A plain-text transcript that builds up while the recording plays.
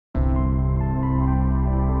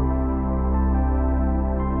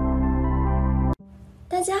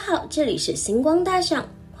大家好，这里是星光大赏，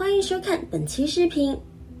欢迎收看本期视频。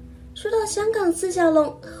说到香港四小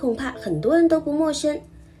龙，恐怕很多人都不陌生，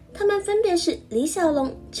他们分别是李小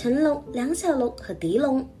龙、成龙、梁小龙和狄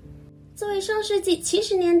龙。作为上世纪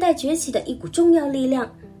70年代崛起的一股重要力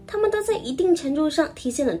量，他们都在一定程度上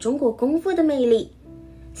体现了中国功夫的魅力。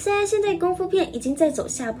虽然现在功夫片已经在走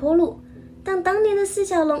下坡路，但当年的四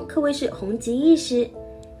小龙可谓是红极一时，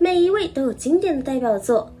每一位都有经典的代表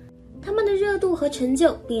作，他们的热度和成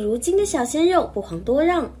就比如今的小鲜肉不遑多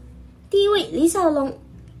让。第一位，李小龙。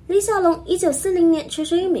李小龙1940年出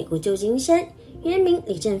生于美国旧金山，原名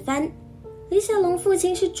李正帆。李小龙父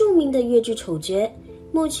亲是著名的越剧丑角，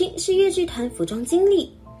母亲是越剧团服装经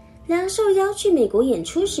理，两受邀去美国演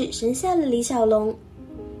出时生下了李小龙。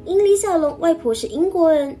因李小龙外婆是英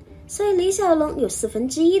国人，所以李小龙有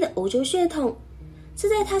1/4的欧洲血统，这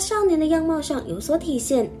在他少年的样貌上有所体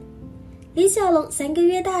现。李小龙3个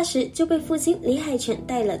月大时就被父亲李海泉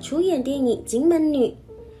带了出演电影《金门女》，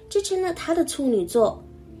这成了他的处女作。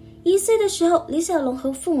1岁的时候，李小龙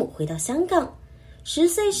和父母回到香港。10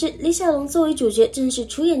岁时，李小龙作为主角正式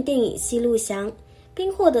出演电影《戏路祥》，并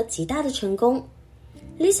获得极大的成功。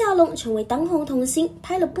李小龙成为当红童星，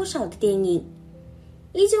拍了不少的电影。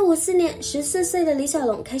1954年，14岁的李小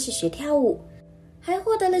龙开始学跳舞，还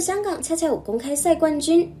获得了香港恰恰舞公开赛冠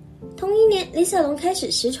军。同一年，李小龙开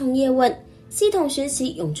始师从叶问，系统学习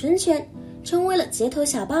咏春拳，成为了街头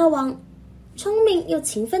小霸王。聪明又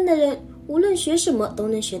勤奋的人，无论学什么都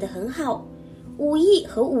能学得很好，武艺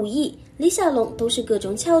和武艺，李小龙都是各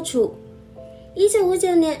种翘楚。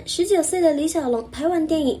1959年，19岁的李小龙拍完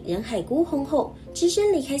电影《人海孤鸿》后，只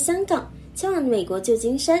身离开香港，前往美国旧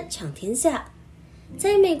金山闯天下。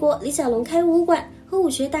在美国，李小龙开武馆，和武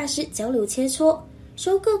学大师交流切磋，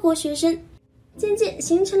收各国学生，渐渐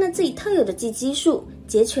形成了自己特有的技击术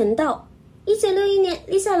截拳道。1961年，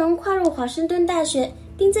李小龙跨入华盛顿大学，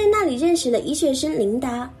并在那里认识了医学生琳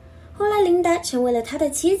达。后来琳达成为了他的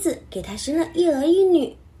妻子，给他生了1儿1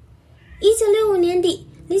女。1965年底，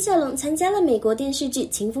李小龙参加了美国电视剧《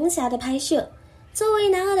青蜂侠》的拍摄，作为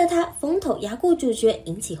男二的他风头压过主角，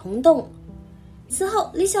引起轰动。此后，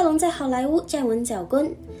李小龙在好莱坞站稳脚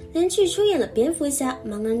跟，连续出演了《蝙蝠侠》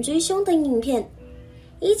《盲人追凶》等影片。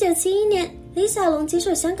1971年，李小龙接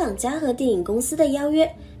受香港嘉禾电影公司的邀约，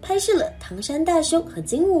拍摄了《唐山大兄》和《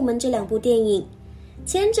精武门》这2部电影。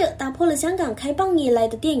前者打破了香港开埠以来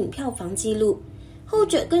的电影票房纪录，后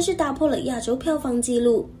者更是打破了亚洲票房纪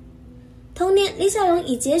录。同年，李小龙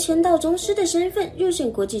以截拳道宗师的身份入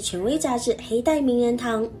选国际权威杂志《黑带名人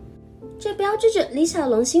堂》，这标志着李小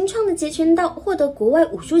龙新创的截拳道获得国外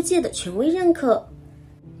武术界的权威认可。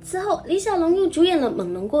此后，李小龙又主演了《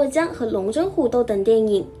猛龙过江》和《龙争虎斗》等电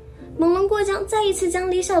影，《猛龙过江》再一次将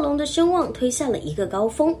李小龙的声望推向了一个高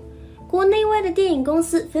峰。国内外的电影公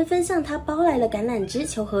司纷纷向他包来了橄榄枝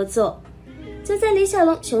求合作。就在李小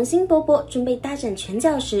龙雄心勃勃准备大展拳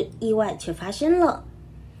脚时，意外却发生了。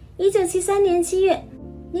1973年7月，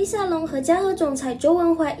李小龙和嘉禾总裁周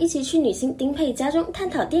文怀一起去女星丁佩家中探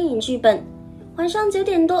讨电影剧本。晚上9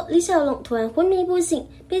点多，李小龙突然昏迷不醒，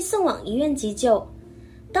被送往医院急救。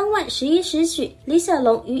当晚11时许，李小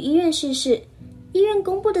龙于医院逝世，医院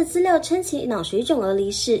公布的资料称其脑水肿而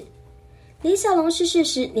离世。李小龙逝世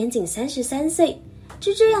时年仅33岁，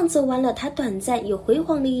就这样走完了他短暂又辉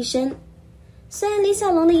煌的一生。虽然李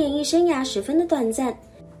小龙的演艺生涯十分的短暂，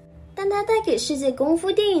但他带给世界功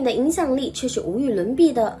夫电影的影响力却是无与伦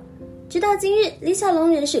比的。直到今日，李小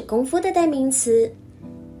龙仍是功夫的代名词。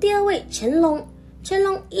第二位，成龙。成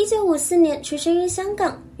龙1954年出生于香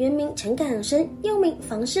港，原名陈港生，又名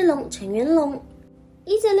房世龙、陈元龙。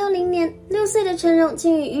1960年，6岁的成龙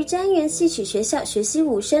进入于瞻园戏曲学校学习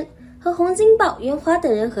武生，和洪金宝、袁华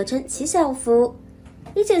等人合称七小福。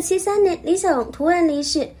1973年，李小龙突然离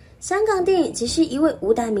世，香港电影急需一位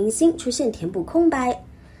武打明星出现填补空白。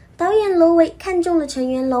导演罗维看中了陈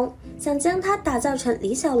元龙，想将他打造成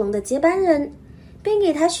李小龙的接班人，并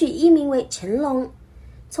给他取艺名为成龙。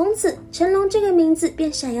从此，成龙这个名字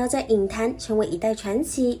便闪耀在影坛，成为一代传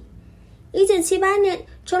奇。1978年，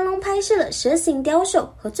成龙拍摄了《蛇形刁手》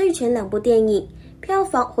和《醉拳》2部电影，票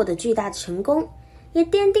房获得巨大的成功，也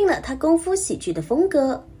奠定了他功夫喜剧的风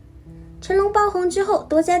格。成龙爆红之后，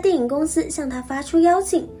多家电影公司向他发出邀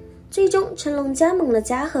请，最终成龙加盟了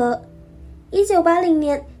嘉禾。1980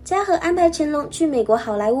年，嘉禾安排成龙去美国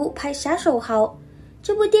好莱坞拍《杀手豪》，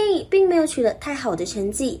这部电影并没有取得太好的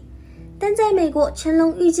成绩，但在美国，成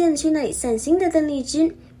龙遇见去那里散心的邓丽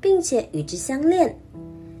君，并且与之相恋。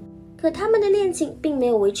可他们的恋情并没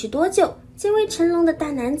有维持多久，就为成龙的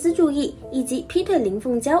大男子主义以及劈腿林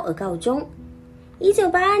凤娇而告终。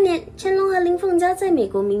1982年，成龙和林凤娇在美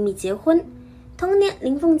国秘密结婚，同年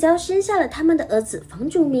林凤娇生下了他们的儿子房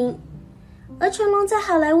祖名。而成龙在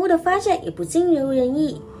好莱坞的发展也不尽如人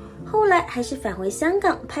意，后来还是返回香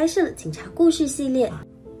港拍摄了警察故事系列，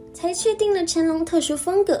才确定了成龙特殊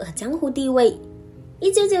风格和江湖地位。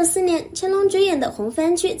1994年，成龙主演的《红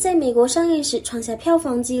番区》在美国上映时创下票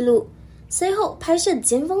房纪录，随后拍摄的《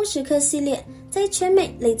尖峰时刻》系列在全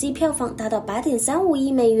美累计票房达到8.35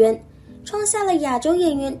亿美元，创下了亚洲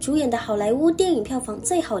演员主演的好莱坞电影票房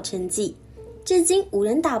最好成绩，至今无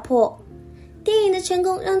人打破。电影的成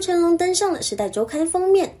功让成龙登上了《时代周刊》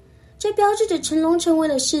封面，这标志着成龙成为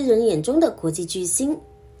了世人眼中的国际巨星。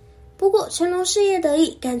不过成龙事业得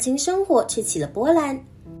意，感情生活却起了波澜。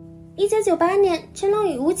1998年，成龙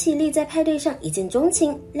与吴绮莉在派对上一见钟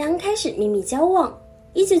情，两人开始秘密交往。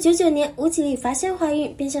1999年，吴绮莉发现怀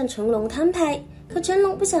孕，便向成龙摊牌，可成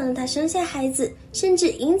龙不想让她生下孩子，甚至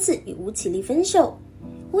因此与吴绮莉分手。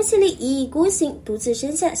吴绮莉一意孤行，独自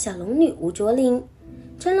生下小龙女吴卓琳。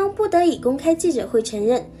成龙不得已公开记者会承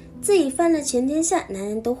认自己犯了全天下男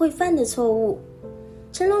人都会犯的错误。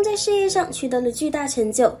成龙在事业上取得了巨大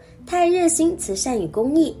成就，他还热心慈善与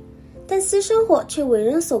公益，但私生活却为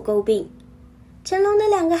人所诟病。成龙的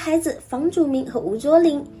两个孩子房祖名和吴卓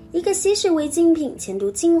琳，一个吸食违禁品前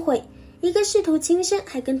途尽毁，一个试图轻生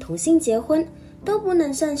还跟同性结婚，都不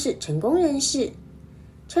能算是成功人士。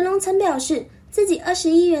成龙曾表示自己20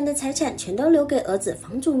亿元的财产全都留给儿子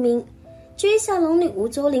房祖名。至于小龙女吴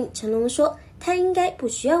卓琳，成龙说她应该不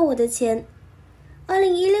需要我的钱。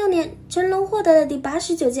2016年，成龙获得了第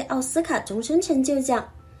89届奥斯卡终身成就奖，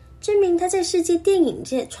证明他在世界电影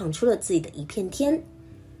界闯出了自己的一片天。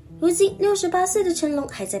如今68岁的成龙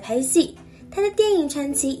还在拍戏，他的电影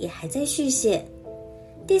传奇也还在续写。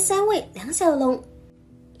第3位，梁小龙。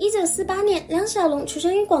1948年，梁小龙出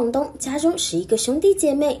生于广东，家中11个兄弟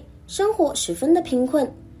姐妹，生活十分的贫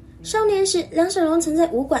困。少年时，梁小龙曾在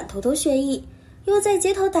武馆偷偷学艺，又在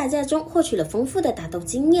街头打架中获取了丰富的打斗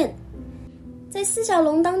经验。在四小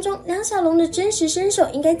龙当中，梁小龙的真实身手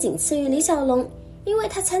应该仅次于李小龙，因为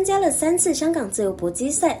他参加了3次香港自由搏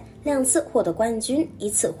击赛，2次获得冠军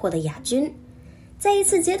，1次获得亚军。在一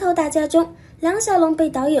次街头打架中，梁小龙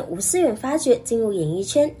被导演吴思远发掘，进入演艺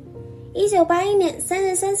圈。1981年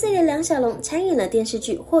，33岁的梁小龙参演了电视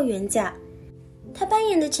剧《霍元甲》，他扮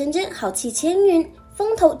演的陈真豪气千云，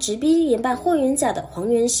风头直逼演扮霍元甲的黄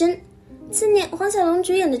元申。次年，黄小龙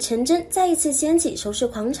主演的陈真再一次掀起收视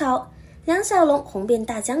狂潮，梁小龙红遍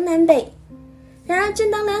大江南北。然而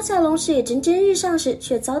正当梁小龙事业蒸蒸日上时，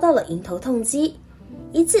却遭到了迎头痛击。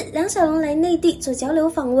一次，梁小龙来内地做交流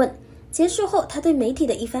访问，结束后他对媒体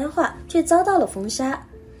的一番话却遭到了封杀，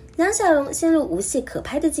梁小龙陷入无戏可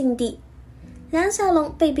拍的境地。梁小龙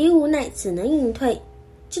被逼无奈，只能隐退。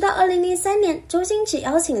直到2003年，周星驰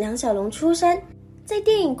邀请梁小龙出山，在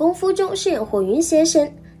电影《功夫》中饰演火云邪神，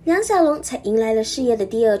梁小龙才迎来了事业的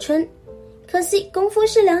第二春。可惜，《功夫》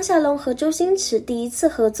是梁小龙和周星驰第一次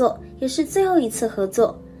合作，也是最后一次合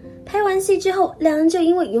作。拍完戏之后，两人就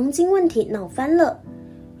因为佣金问题闹翻了。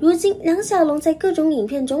如今，梁小龙在各种影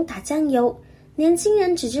片中打酱油，年轻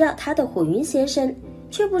人只知道他的火云邪神，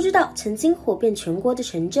却不知道曾经火遍全国的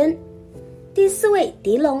陈真。第4位，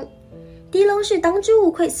狄龙。狄龙是当之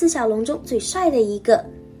无愧4小龙中最帅的一个，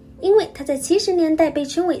因为他在70年代被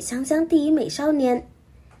称为香江第一美少年。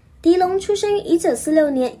狄龙出生于1946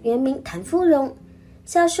年，原名谭富荣。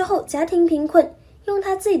小时候家庭贫困，用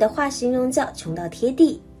他自己的话形容叫穷到贴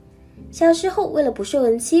地。小时候为了不受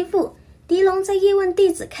人欺负，狄龙在叶问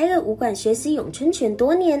弟子开个武馆学习咏春拳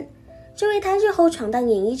多年，这为他日后闯荡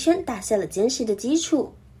演艺圈打下了坚实的基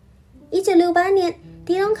础。1968年，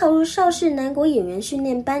狄龙考入邵氏南国演员训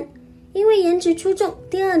练班，因为颜值出众，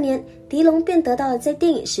第2年狄龙便得到了在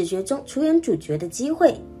电影《死绝》中出演主角的机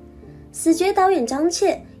会。死绝导演张彻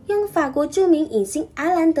用法国著名影星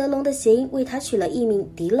阿兰·德龙的谐音为他取了艺名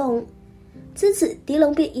狄龙，自此狄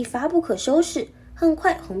龙便一发不可收拾，很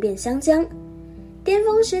快红遍湘江。巅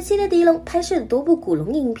峰时期的狄龙拍摄了多部古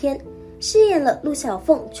龙影片，饰演了陆小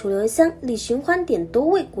凤、楚留香、李寻欢等多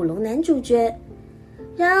位古龙男主角。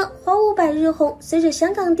然而花无百日红，随着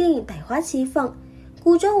香港电影百花齐放，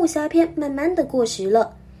古装武侠片慢慢的过时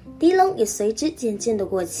了，狄龙也随之渐渐的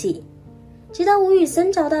过气。直到吴宇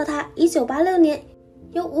森找到他，1986年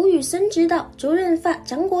由吴宇森执导、周润发、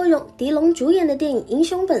张国荣、狄龙主演的电影《英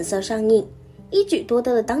雄本色》上映，一举夺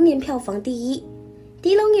得了当年票房第1。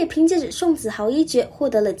狄龙也凭借着宋子豪一角获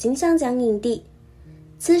得了金像奖影帝。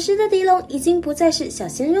此时的狄龙已经不再是小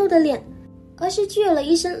鲜肉的脸，而是具有了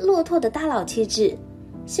一身骆驼的大佬气质。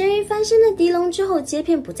咸鱼翻身的狄龙之后接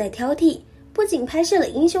片不再挑剔，不仅拍摄了《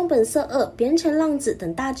英雄本色2》、《边城浪子》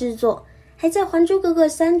等大制作，还在《还珠格格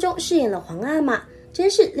3》中饰演了皇阿玛，真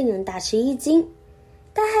是令人大吃一惊。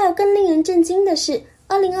但还有更令人震惊的是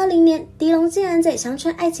，2020年狄龙竟然在乡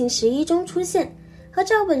村爱情11中出现，和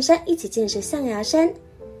赵本山一起建设象牙山。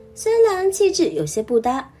虽然两人气质有些不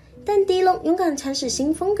搭，但狄龙勇敢尝试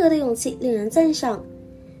新风格的勇气令人赞赏。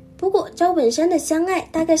不过赵本山的相爱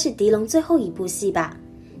大概是狄龙最后一部戏吧，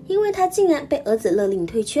因为他竟然被儿子勒令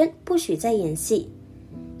退圈，不许再演戏。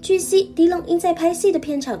据悉狄龙因在拍戏的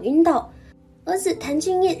片场晕倒，儿子谭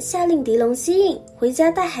俊彦下令狄龙息影，回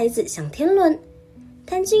家带孩子享天伦。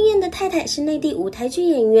谭俊彦的太太是内地舞台剧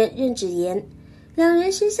演员任芷妍，两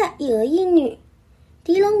人生下一儿一女。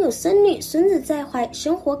狄龙有孙女孙子在怀，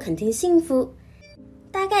生活肯定幸福，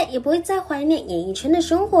大概也不会再怀念演艺圈的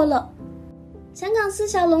生活了。香港四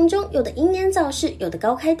小龙中，有的英年早逝，有的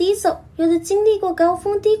高开低走，有的经历过高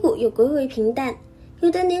峰低谷又归为平淡，有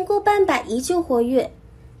的年过半百依旧活跃。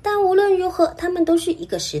但无论如何，他们都是一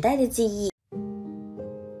个时代的记忆。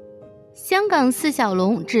香港四小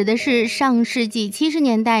龙指的是上世纪70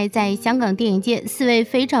年代在香港电影界4位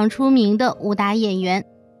非常出名的武打演员，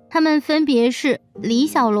他们分别是李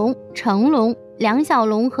小龙、成龙、梁小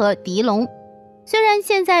龙和狄龙。虽然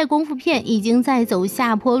现在功夫片已经在走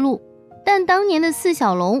下坡路，但当年的四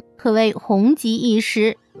小龙可谓红极一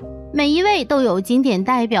时，每一位都有经典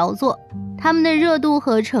代表作，他们的热度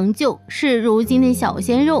和成就是如今的小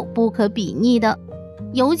鲜肉不可比拟的。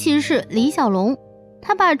尤其是李小龙，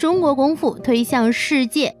他把中国功夫推向世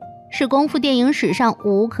界，是功夫电影史上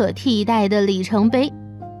无可替代的里程碑。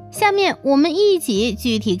下面我们一起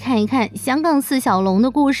具体看一看香港四小龙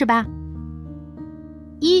的故事吧。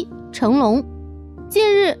1. 成龙。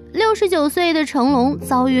近日69岁的成龙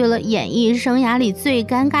遭遇了演艺生涯里最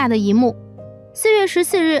尴尬的一幕。4月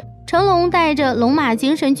14日，成龙带着龙马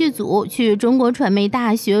精神剧组去中国传媒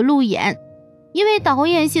大学路演，一位导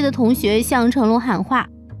演系的同学向成龙喊话：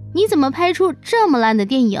你怎么拍出这么烂的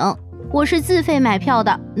电影？我是自费买票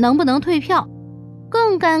的，能不能退票？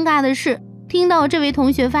更尴尬的是，听到这位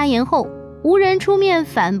同学发言后，无人出面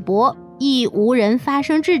反驳，亦无人发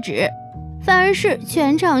声制止，反而是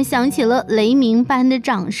全场响起了雷鸣般的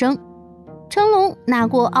掌声。成龙拿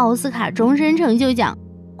过奥斯卡终身成就奖，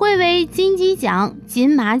贵为金鸡奖、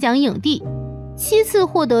金马奖影帝，7次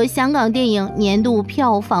获得香港电影年度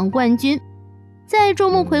票房冠军。在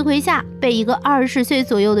众目睽睽下被一个20岁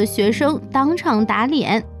左右的学生当场打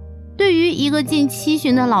脸，对于一个近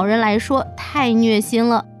70的老人来说太虐心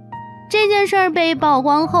了。这件事儿被曝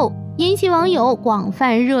光后，引起网友广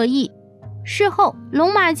泛热议。事后，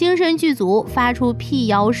龙马精神剧组发出辟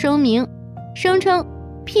谣声明，声称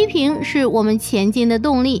批评是我们前进的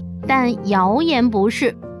动力，但谣言不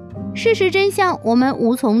是。事实真相我们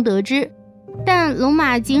无从得知，但龙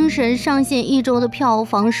马精神上线1周的票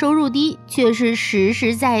房收入低却是实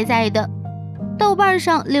实在在的。豆瓣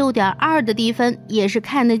上 6.2 的低分也是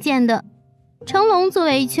看得见的。成龙作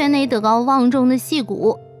为圈内德高望重的戏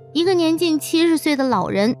骨，一个年近70岁的老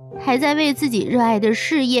人，还在为自己热爱的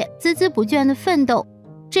事业孜孜不倦的奋斗，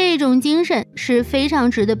这种精神是非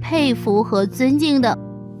常值得佩服和尊敬的。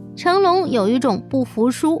成龙有一种不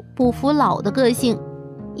服输、不服老的个性，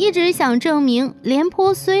一直想证明廉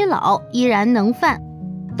颇虽老依然能犯，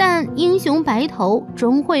但英雄白头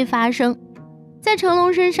终会发生。在成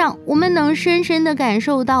龙身上，我们能深深地感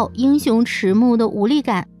受到英雄迟暮的无力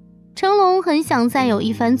感。成龙很想再有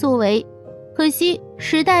一番作为，可惜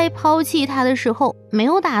时代抛弃他的时候没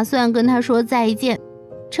有打算跟他说再见，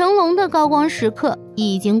成龙的高光时刻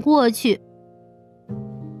已经过去。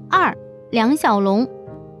2. 梁小龙。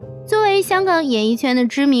作为香港演艺圈的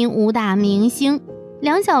知名武打明星，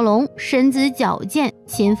梁小龙身姿矫健，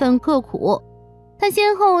勤奋刻苦。他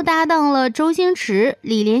先后搭档了周星驰、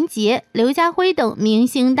李连杰、刘家辉等明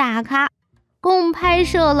星大咖，共拍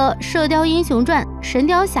摄了《射雕英雄传》、《神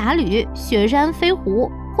雕侠侣》、《雪山飞狐》、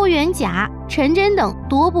《霍元甲》、陈真等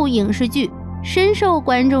多部影视剧，深受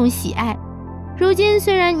观众喜爱。如今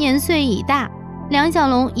虽然年岁已大，梁小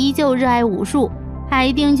龙依旧热爱武术，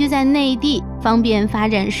还定居在内地，方便发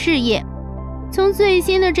展事业。从最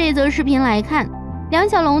新的这则视频来看，梁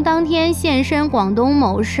小龙当天现身广东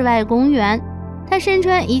某室外公园，他身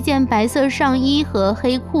穿一件白色上衣和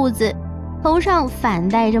黑裤子，头上反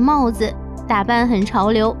戴着帽子，打扮很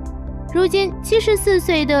潮流。如今74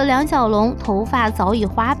岁的梁小龙头发早已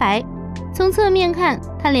花白，从侧面看，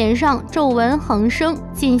他脸上皱纹横生，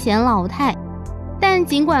尽显老态。但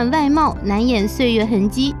尽管外貌难掩岁月痕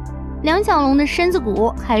迹，梁小龙的身子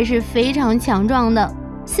骨还是非常强壮的，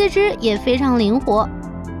四肢也非常灵活。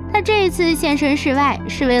他这一次现身室外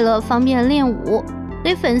是为了方便练武，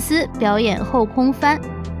给粉丝表演后空翻。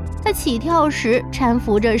他起跳时搀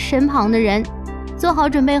扶着身旁的人，做好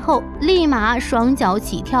准备后立马双脚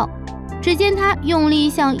起跳。只见他用力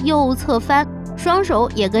向右侧翻，双手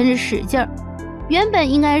也跟着使劲儿。原本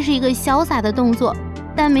应该是一个潇洒的动作，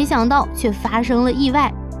但没想到却发生了意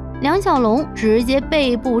外。梁小龙直接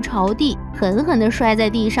背部朝地狠狠地摔在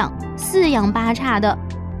地上，四仰八叉的，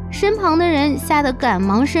身旁的人吓得赶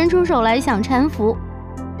忙伸出手来想搀扶。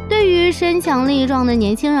对于身强力壮的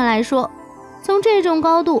年轻人来说，从这种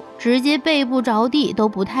高度直接背部着地都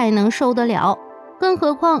不太能受得了，更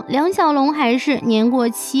何况梁小龙还是年过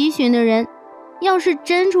70的人，要是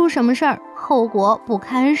真出什么事儿，后果不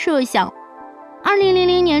堪设想。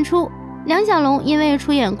2000年初，梁小龙因为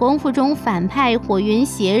出演功夫中反派火云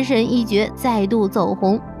邪神一角再度走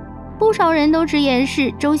红，不少人都直言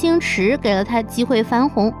是周星驰给了他机会翻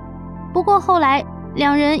红。不过后来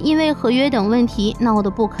两人因为合约等问题闹得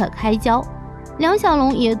不可开交，梁小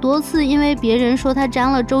龙也多次因为别人说他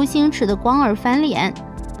沾了周星驰的光而翻脸。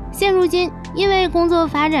现如今因为工作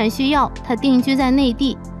发展需要，他定居在内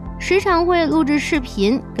地，时常会录制视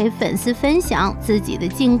频给粉丝分享自己的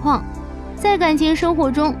近况。在感情生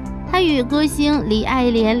活中，他与歌星李爱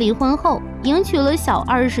莲离婚后，迎娶了小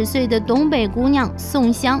20岁的东北姑娘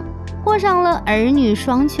宋香，过上了儿女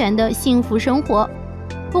双全的幸福生活。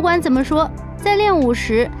不管怎么说，在练武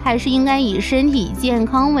时还是应该以身体健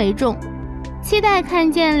康为重。期待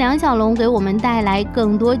看见梁小龙给我们带来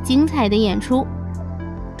更多精彩的演出。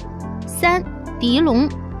3. 狄龙。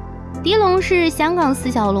狄龙是香港4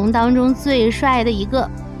小龙当中最帅的一个，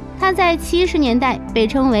他在70年代被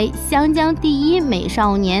称为湘江第一美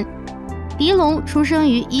少年。狄龙出生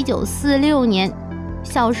于1946年，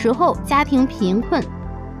小时候家庭贫困。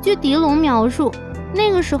据狄龙描述，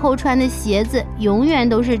那个时候穿的鞋子永远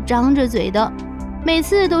都是张着嘴的，每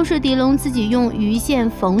次都是狄龙自己用鱼线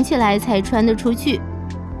缝起来才穿得出去。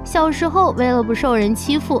小时候为了不受人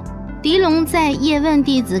欺负，狄龙在叶问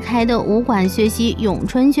弟子开的武馆学习咏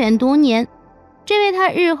春拳多年，这为他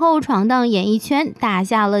日后闯荡演艺圈打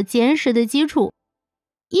下了坚实的基础。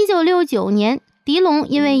1969年，狄龙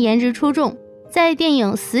因为颜值出众，在电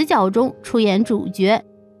影《死角》中出演主角。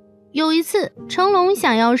有一次，成龙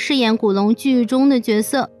想要饰演古龙剧中的角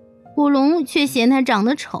色，古龙却嫌他长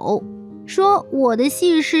得丑，说我的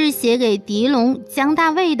戏是写给狄龙、姜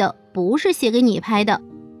大卫的，不是写给你拍的。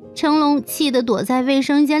成龙气得躲在卫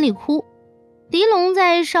生间里哭。狄龙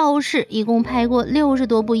在邵氏一共拍过60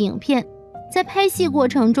多部影片，在拍戏过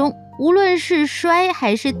程中，无论是摔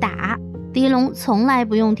还是打，狄龙从来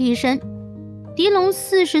不用替身。狄龙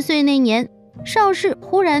40岁那年，邵氏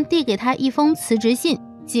忽然递给他一封辞职信，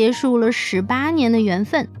结束了18年的缘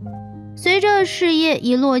分。随着事业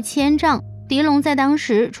一落千丈，狄龙在当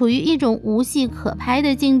时处于一种无戏可拍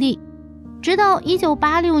的境地。直到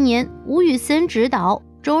1986年，吴宇森执导，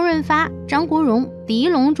周润发、张国荣、狄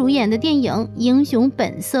龙主演的电影《英雄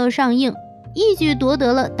本色》上映，一举夺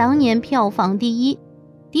得了当年票房第1。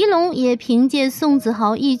狄龙也凭借宋子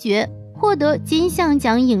豪一角获得金像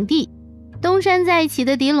奖影帝。东山再起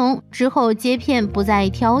的狄龙之后接片不再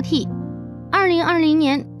挑剔。2020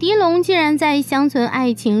年，狄龙竟然在《乡村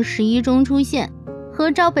爱情11》中出现，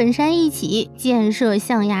和赵本山一起建设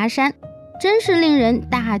象牙山，真是令人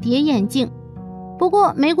大跌眼镜。不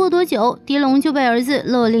过没过多久，狄龙就被儿子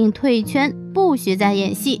勒令退圈，不许再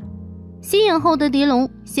演戏。息影后的狄龙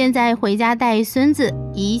现在回家带孙子，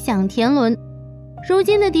颐享天伦。如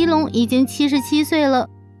今的狄龙已经77岁了，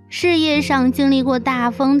事业上经历过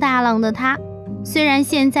大风大浪的他，虽然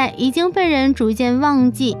现在已经被人逐渐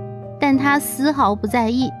忘记，但他丝毫不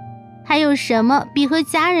在意。还有什么比和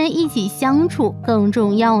家人一起相处更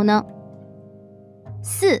重要呢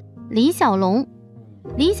？4. 李小龙。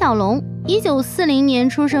李小龙1940年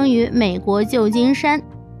出生于美国旧金山，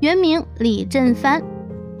原名李振藩。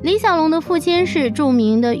李小龙的父亲是著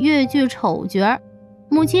名的越剧丑角，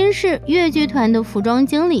母亲是越剧团的服装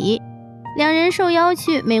经理。两人受邀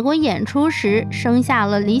去美国演出时生下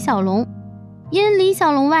了李小龙。因李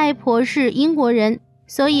小龙外婆是英国人，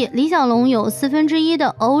所以李小龙有1/4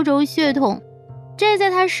的欧洲血统，这在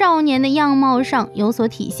他少年的样貌上有所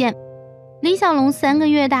体现。李小龙3个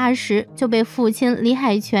月大时就被父亲李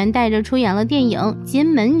海泉带着出演了电影《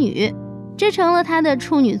金门女》，这成了他的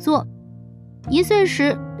处女作。1岁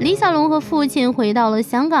时，李小龙和父亲回到了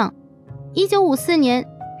香港。1954年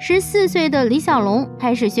，14岁的李小龙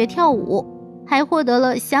开始学跳舞，还获得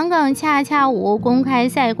了香港恰恰舞公开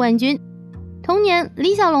赛冠军。同年，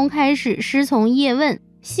李小龙开始师从叶问，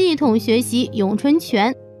系统学习咏春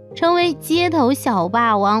拳，成为街头小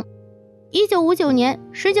霸王。1959年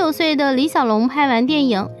，19岁的李小龙拍完电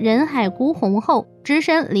影《人海孤鸿》后，只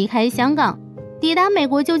身离开香港，抵达美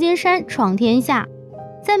国旧金山闯天下。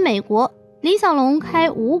在美国，李小龙开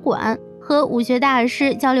武馆，和武学大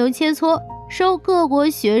师交流切磋，收各国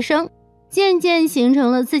学生，渐渐形成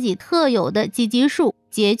了自己特有的击击术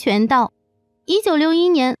截拳道。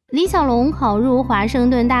1961年，李小龙考入华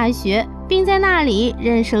盛顿大学，并在那里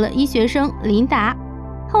认识了医学生琳达。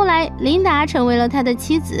后来，琳达成为了他的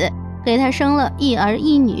妻子，给他生了一儿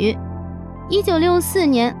一女。1964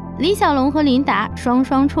年，李小龙和琳达双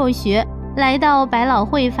双辍学，来到百老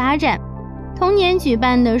汇发展。同年举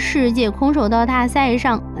办的世界空手道大赛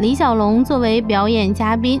上，李小龙作为表演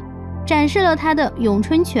嘉宾，展示了他的咏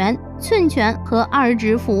春拳、寸拳和二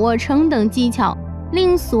指俯卧撑等技巧，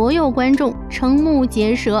令所有观众瞠目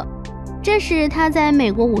结舌。这使他在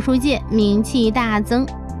美国武术界名气大增，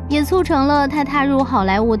也促成了他踏入好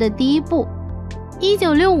莱坞的第一步。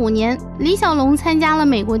1965年，李小龙参加了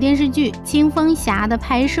美国电视剧《青蜂侠》的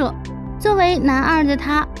拍摄，作为男二的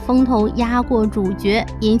他风头压过主角，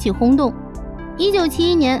引起轰动。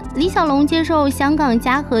1971年，李小龙接受香港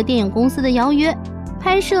嘉禾电影公司的邀约，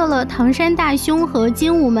拍摄了《唐山大兄》和《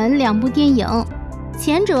精武门》2部电影，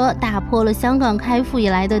前者打破了香港开埠以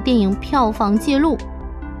来的电影票房纪录，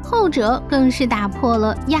后者更是打破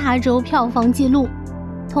了亚洲票房纪录。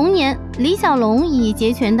同年，李小龙以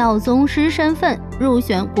截拳道宗师身份入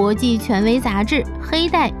选国际权威杂志黑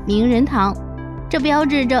带名人堂，这标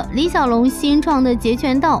志着李小龙新创的截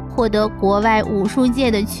拳道获得国外武术界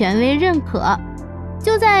的权威认可。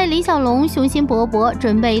就在李小龙雄心勃勃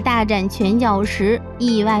准备大展拳脚时，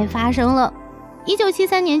意外发生了。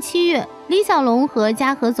1973年7月，李小龙和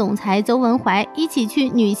嘉禾总裁邹文怀一起去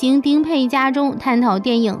女星丁佩家中探讨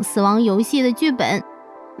电影《死亡游戏》的剧本。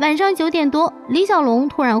晚上9点多，李小龙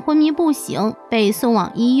突然昏迷不醒，被送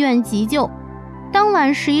往医院急救。当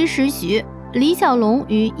晚11时许，李小龙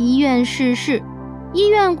于医院逝世。医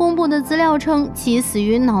院公布的资料称其死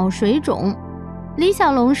于脑水肿。李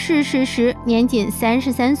小龙逝世时年仅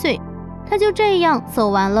33岁，他就这样走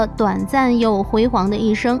完了短暂又辉煌的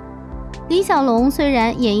一生。李小龙虽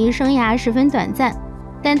然演艺生涯十分短暂，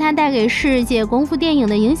但他带给世界功夫电影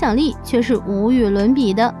的影响力却是无与伦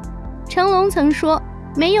比的。成龙曾说，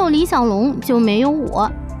没有李小龙就没有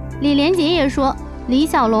我。李连杰也说，李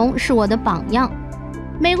小龙是我的榜样。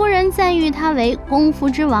美国人赞誉他为功夫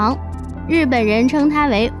之王，日本人称他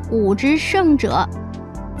为武之圣者。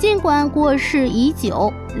尽管过世已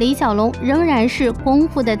久，李小龙仍然是功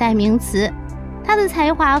夫的代名词。他的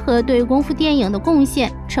才华和对功夫电影的贡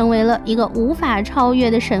献成为了一个无法超越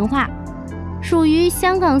的神话。属于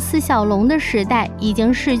香港四小龙的时代已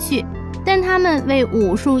经逝去，但他们为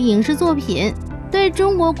武术影视作品、对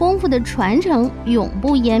中国功夫的传承永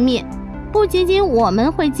不湮灭。不仅仅我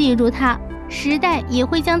们会记住他，时代也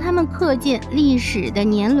会将他们刻进历史的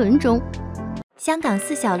年轮中。香港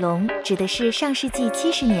四小龙指的是上世纪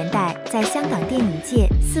70年代在香港电影界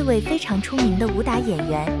4位非常出名的武打演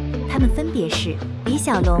员，他们分别是李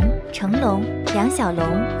小龙、成龙、梁小龙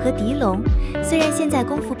和狄龙。虽然现在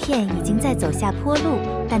功夫片已经在走下坡路，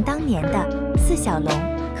但当年的四小龙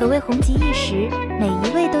可谓红极一时，每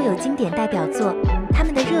一位都有经典代表作，他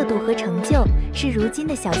们的热度和成就是如今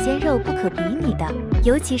的小鲜肉不可比拟的。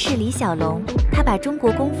尤其是李小龙，他把中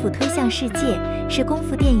国功夫推向世界，是功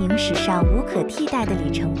夫电影史上无可替代的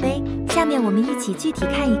里程碑。下面我们一起具体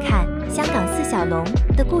看一看香港四小龙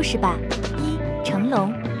的故事吧。1. 成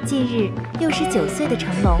龙。近日，69岁的成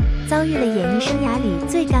龙遭遇了演艺生涯里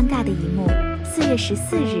最尴尬的一幕。4月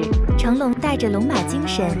14日，成龙带着龙马精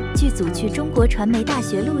神剧组去中国传媒大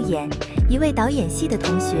学路演，一位导演系的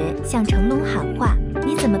同学向成龙喊话：“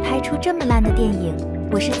你怎么拍出这么烂的电影？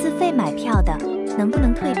我是自费买票的，能不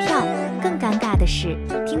能退票？”更尴尬的是，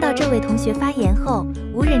听到这位同学发言后，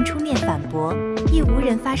无人出面反驳，亦无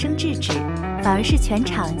人发声制止，反而是全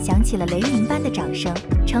场响起了雷鸣般的掌声。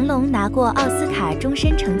成龙拿过奥斯卡终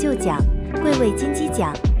身成就奖、贵为金鸡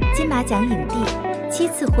奖、金马奖影帝，7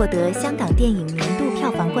次获得香港电影年度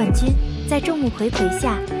票房冠军，在众目睽睽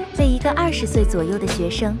下被一个20岁左右的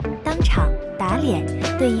学生当场打脸，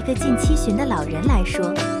对一个近70的老人来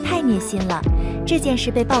说太虐心了。这件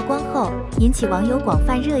事被曝光后，引起网友广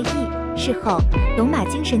泛热议。事后，龙马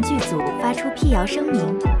精神剧组发出辟谣声明，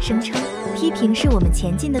声称批评是我们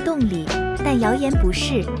前进的动力，但谣言不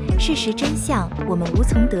是，事实真相我们无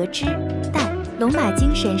从得知。但龙马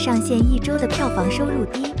精神上线1周的票房收入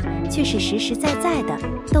低，却是实实在在的，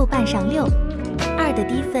豆瓣上6.2的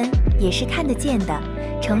低分也是看得见的。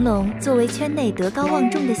成龙作为圈内德高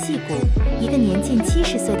望重的戏骨，一个年近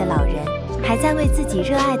70岁的老人，还在为自己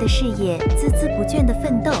热爱的事业孜孜不倦地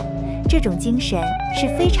奋斗，这种精神是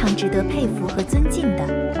非常值得佩服和尊敬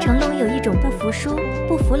的。成龙有一种不服输、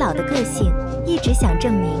不服老的个性，一直想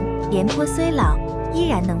证明廉颇虽老，依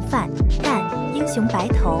然能犯，但英雄白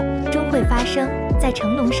头终会发生。在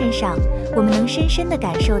成龙身上，我们能深深地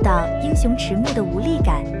感受到英雄迟暮的无力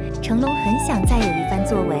感。成龙很想再有一番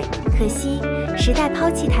作为，可惜时代抛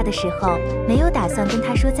弃他的时候，没有打算跟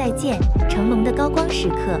他说再见。成龙的高光时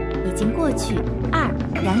刻已经过去。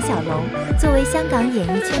2. 梁小龙。作为香港演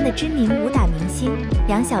艺圈的知名武打明星，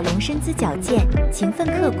梁小龙身姿矫健，勤奋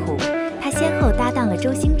刻苦。他先后搭档了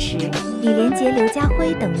周星驰、李连杰、刘家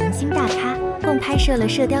辉等明星大咖，共拍摄了《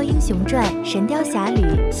射雕英雄传》《神雕侠侣》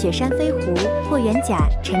《雪山飞狐》《霍元甲》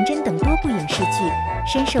《陈真》等多部影视剧，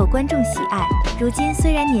深受观众喜爱。如今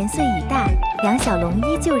虽然年岁已大，梁小龙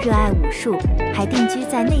依旧热爱武术，还定居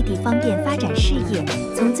在内地，方便发展事业。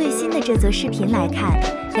从最新的这则视频来看，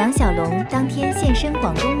梁小龙当天现身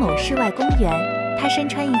广东某室外公园，他身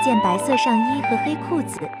穿一件白色上衣和黑裤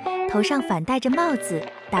子，头上反戴着帽子，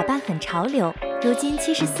打扮很潮流。如今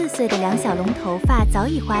74岁的梁小龙头发早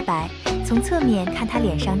已花白，从侧面看他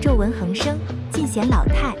脸上皱纹横生，尽显老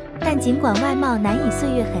态。但尽管外貌难以岁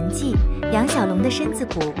月痕迹，梁小龙的身子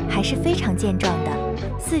骨还是非常健壮的，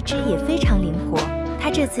四肢也非常灵活。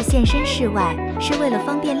他这次现身室外是为了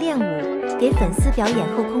方便练武，给粉丝表演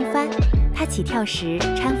后空翻。他起跳时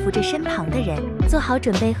搀扶着身旁的人，做好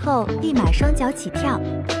准备后立马双脚起跳。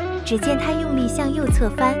只见他用力向右侧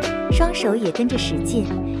翻，双手也跟着使劲。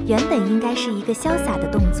原本应该是一个潇洒的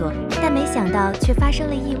动作，但没想到却发生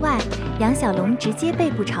了意外。梁小龙直接背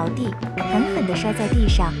部朝地，狠狠地摔在地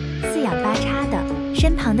上，四仰八叉的。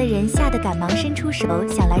身旁的人吓得赶忙伸出手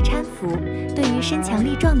想来搀扶。对于身强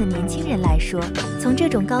力壮的年轻人来说，从这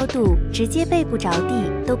种高度直接背部着地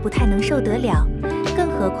都不太能受得了，更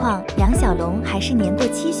何况梁小龙还是年过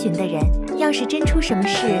70的人，要是真出什么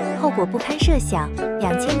事，后果不堪设想。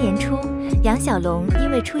2000年初，梁小龙因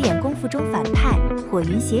为出演《功夫》中反派火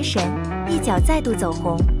云邪神，一脚再度走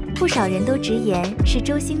红，不少人都直言是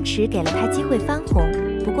周星驰给了他机会翻红。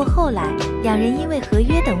不过后来两人因为合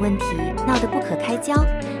约等问题闹得不可开交，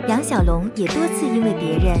梁小龙也多次因为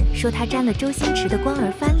别人说他沾了周星驰的光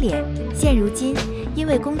而翻脸。现如今因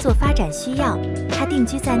为工作发展需要，他定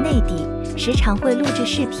居在内地，时常会录制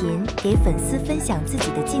视频给粉丝分享自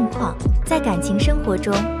己的近况。在感情生活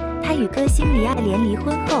中，他与歌星黎爱莲离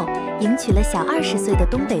婚后，迎娶了小20岁的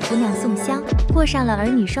东北姑娘宋香，过上了儿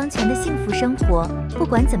女双全的幸福生活。不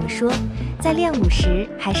管怎么说，在练武时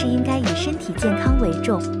还是应该以身体健康为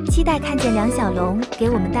重。期待看见梁小龙给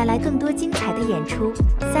我们带来更多精彩的演出。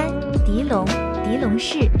3. 狄龙。狄龙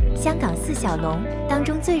是香港4小龙当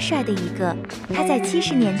中最帅的一个，他在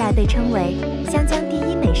70年代被称为湘江第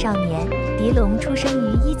一美少年。狄龙出生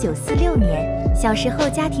于1946年，小时候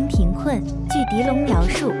家庭贫困，据狄龙描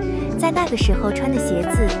述，在那个时候穿的鞋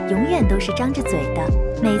子永远都是张着嘴的，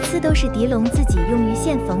每次都是狄龙自己用鱼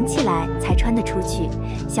线缝起来才穿得出去。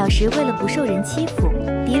小时为了不受人欺负，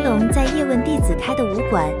狄龙在叶问弟子开的武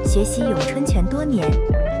馆学习咏春拳多年，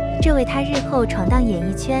这为他日后闯荡演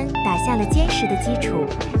艺圈打下了坚实的基础。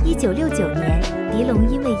1969年，狄龙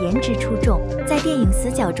因为颜值出众，在电影《死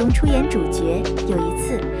角》中出演主角。有一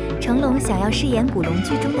次，成龙想要饰演古龙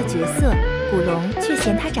剧中的角色，古龙却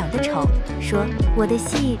嫌他长得丑，说我的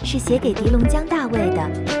戏是写给狄龙江大卫的，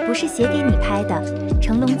不是写给你拍的。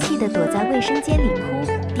成龙气得躲在卫生间里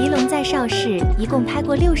哭。狄龙在邵氏一共拍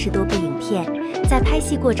过60多部影片，在拍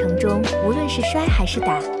戏过程中，无论是摔还是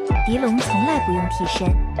打，狄龙从来不用替身。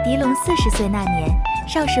狄龙40岁那年，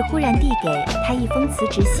邵氏忽然递给他一封辞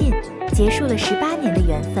职信，结束了18年的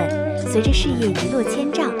缘分。随着事业一落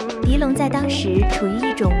千丈，狄龙在当时处于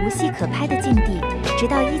一种无戏可拍的境地。直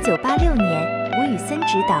到1986年，吴宇森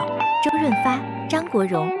执导，周润发、张国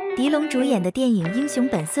荣、狄龙主演的电影《英雄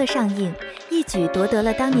本色》上映，一举夺得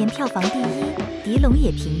了当年票房第一。狄龙也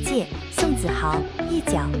凭借《宋子豪》一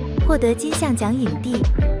角获得金像奖影帝。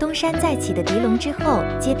东山再起的狄龙之后，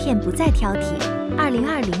接片不再挑剔。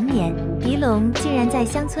2020年，狄龙竟然在《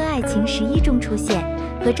乡村爱情11》中出现，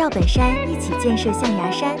和赵本山一起建设象牙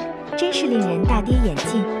山，真是令人大跌眼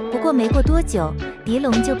镜。不过没过多久，狄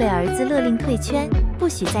龙就被儿子勒令退圈，不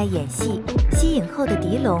许再演戏。息影后的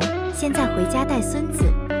狄龙现在回家带孙子，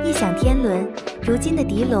异想天伦。如今的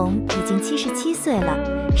狄龙已经77岁了，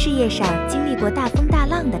事业上经历过大风大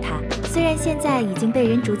浪的他，虽然现在已经被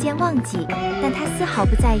人逐渐忘记，但他丝毫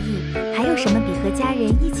不在意。还有什么比和家人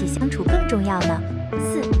一起相处更重要呢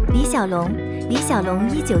？4. 李小龙。李小龙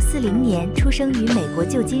1940年出生于美国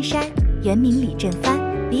旧金山，原名李振藩。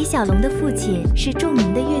李小龙的父亲是著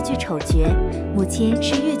名的越剧丑角，母亲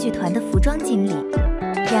是越剧团的服装经理。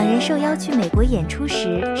两人受邀去美国演出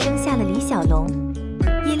时，生下了李小龙。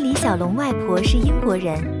因李小龙外婆是英国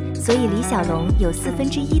人，所以李小龙有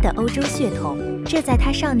1/4的欧洲血统，这在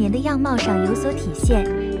他少年的样貌上有所体现。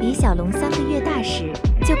李小龙3个月大时，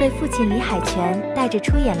就就被父亲李海泉带着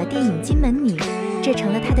出演了电影《金门女》，这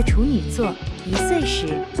成了他的处女作。1岁时，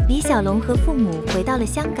李小龙和父母回到了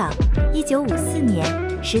香港。1954年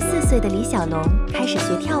，14岁的李小龙开始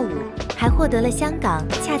学跳舞，还获得了香港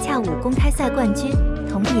恰恰舞公开赛冠军。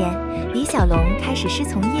同年，李小龙开始师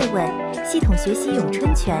从叶问，系统学习咏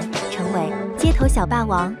春拳，成为街头小霸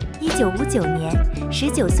王。1959年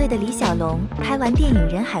，19岁的李小龙拍完电影《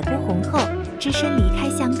人海孤鸿》后，只身离开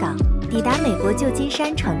香港，抵达美国旧金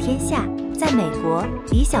山闯天下。在美国，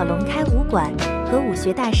李小龙开武馆，和武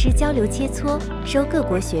学大师交流切磋，收各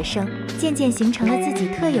国学生，渐渐形成了自己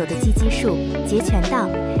特有的击击术——截拳道。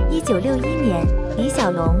1961年，李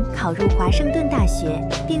小龙考入华盛顿大学，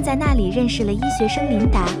并在那里认识了医学生琳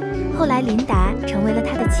达。后来，琳达成为了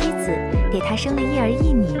他的妻子，给他生了1儿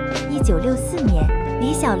1女。1964年，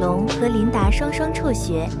李小龙和琳达双双辍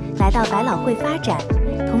学，来到百老汇发展。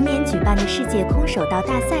同年举办的世界空手道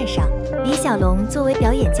大赛上，李小龙作为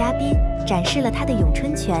表演嘉宾，展示了他的咏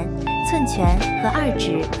春拳、寸拳和2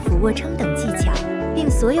指俯卧撑等技巧，令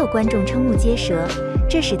所有观众瞠目结舌。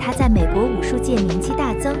这使他在美国武术界名气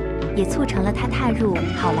大增，也促成了他踏入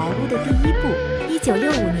好莱坞的第一步。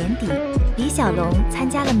1965年底，李小龙参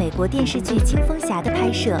加了美国电视剧《青蜂侠》的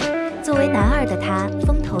拍摄，作为男二的他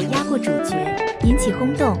风头压过主角，引起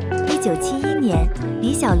轰动。1971年，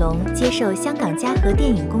李小龙接受香港嘉禾电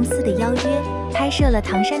影公司的邀约，拍摄了《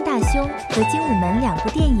唐山大兄》和《精武门》2部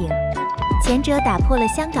电影。前者打破了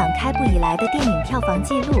香港开埠以来的电影票房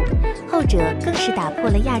纪录，后者更是打破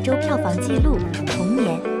了亚洲票房纪录。同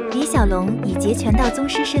年，李小龙以截拳道宗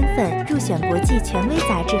师身份入选国际权威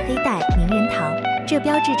杂志黑带名人堂，这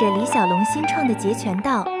标志着李小龙新创的截拳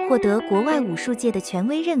道获得国外武术界的权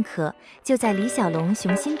威认可。就在李小龙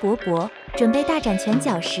雄心勃勃，准备大展拳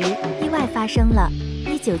脚时，意外发生了。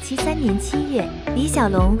1973年7月，李小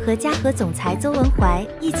龙和嘉禾总裁邹文怀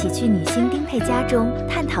一起去女星丁佩家中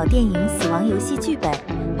探讨电影《死亡游戏》剧本。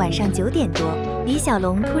晚上9点多，李小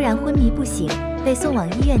龙突然昏迷不醒，被送往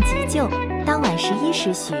医院急救。当晚11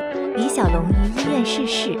时许，李小龙于医院逝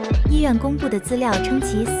世。医院公布的资料称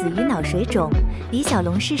其死于脑水肿。李小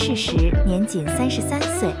龙逝世时年仅33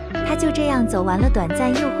岁，他就这样走完了短暂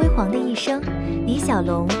又辉煌的一生。李小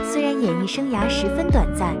龙虽然演艺生涯十分短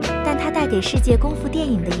暂，但他带给世界功夫电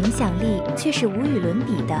影的影响力却是无与伦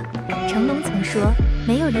比的。成龙曾说，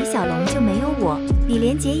没有李小龙就没有我。李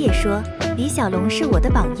连杰也说，李小龙是我的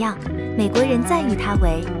榜样。美国人赞誉他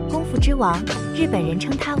为功夫之王，日本人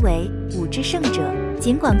称他为武之圣者。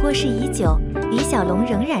尽管过世已久，李小龙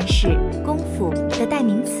仍然是功夫的代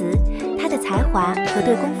名词。他的才华和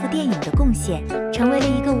对功夫电影的贡献，成为了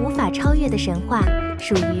一个无法超越的神话。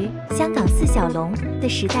属于香港4小龙的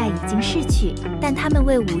时代已经逝去，但他们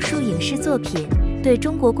为武术影视作品对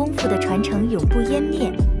中国功夫的传承永不湮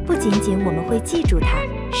灭。不仅仅我们会记住它，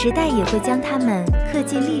时代也会将他们刻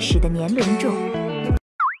进历史的年轮中。